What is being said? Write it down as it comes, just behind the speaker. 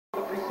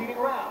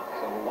round.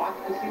 So we'll watch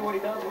to see what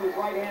he does with his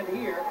right hand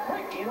here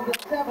in the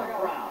 7th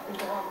round.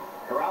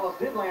 Corrales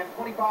did land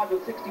 25 to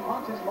 60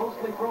 punches,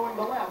 mostly throwing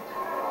the left.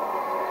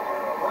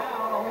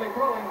 Brown only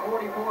throwing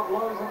 44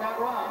 blows in that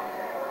round.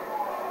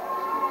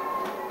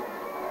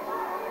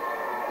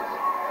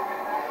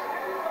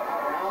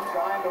 Brown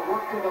trying to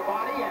work to the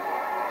body and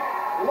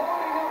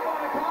loading up on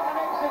a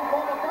combination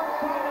for the first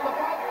time in the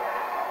fight.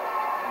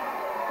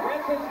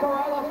 Presses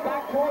Corrales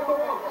back toward the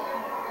ropes.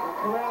 And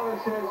Corrales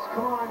says,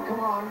 come on, come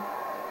on.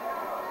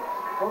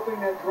 Hoping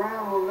that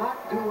Brown will not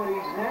do what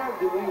he's now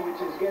doing,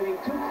 which is getting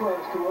too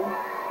close to him,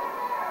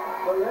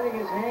 but letting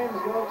his hands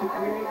go to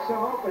create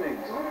some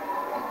openings.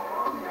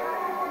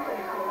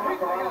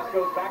 Corrales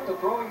goes back to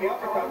throwing the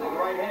uppercut with the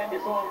right hand. You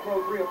saw him throw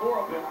 3 or 4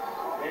 of them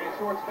in a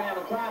short span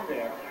of time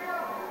there.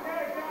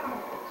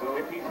 So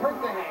if he's hurt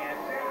the hand,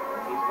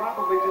 he's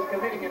probably just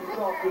committing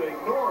himself to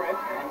ignore it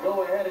and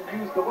go ahead and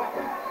use the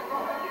weapon.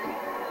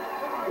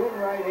 Good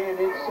right hand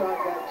inside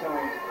that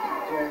time,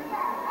 Jim.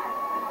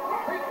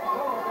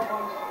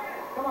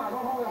 Come on,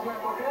 don't hold this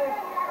left, okay?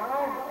 All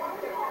right?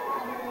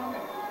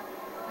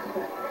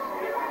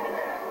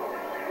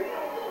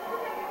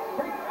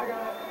 I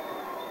got it.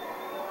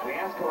 We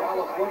asked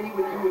Corrales what he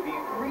would do with the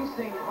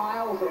increasing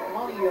piles of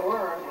money he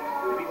earned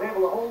if he's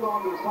able to hold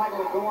on to his title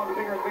and go on to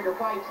bigger and bigger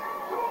fights.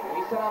 And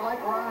he said, I like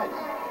rides.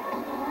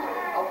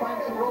 I'll find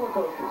some roller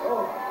coasters.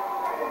 Oh,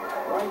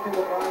 right to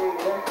the body,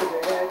 left to the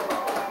head.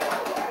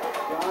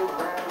 John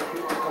Brown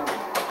keeps it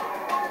coming.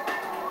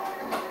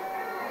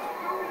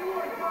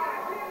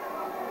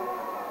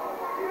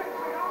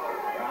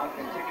 Brown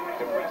continuing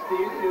to press the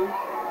issue,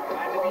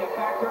 trying to be a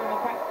factor in the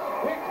fight.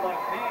 Quick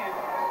left hand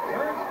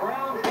turns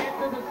Brown's head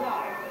to the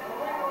side.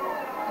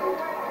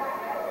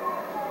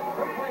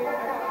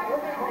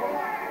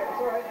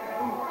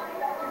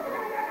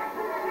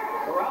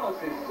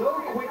 Corrales is so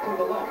quick with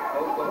the left,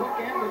 both the hook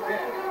and the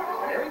jab.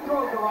 There he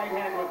throws the right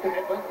hand with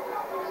commitment.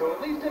 So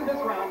at least in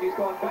this round, he's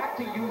gone back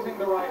to using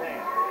the right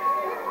hand.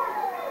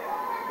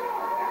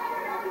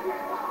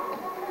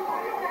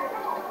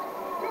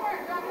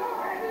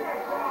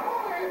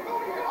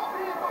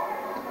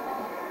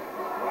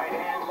 Right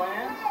hand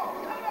lands.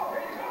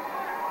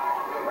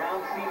 Brown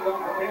seems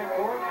unprepared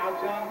for it. Now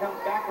John comes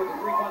back with a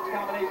 3-punch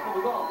combination of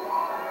his own.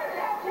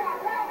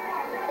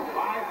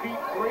 5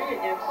 feet 3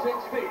 against 6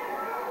 feet.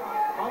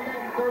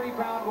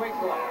 130-pound weight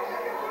class.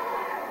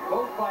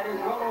 Both fighters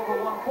well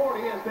over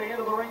 140 as they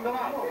enter the ring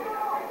tonight.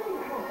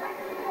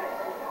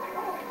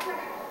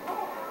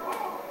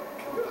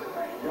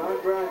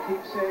 John Brown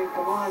keeps saying,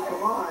 come on,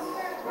 come on.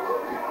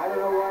 I don't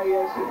know why he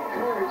has to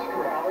encourage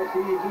Corrales.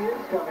 He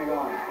is coming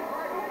on.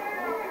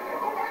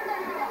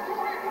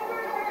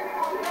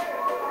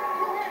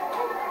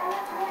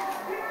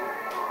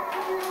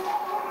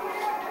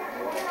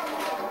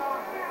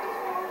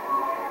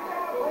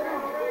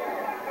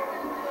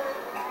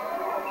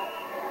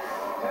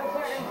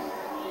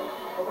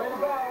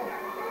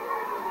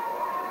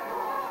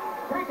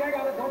 I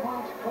got it. Don't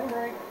punch. Don't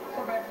break.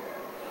 Step back.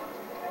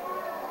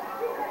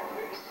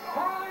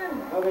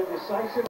 Time! Another decisive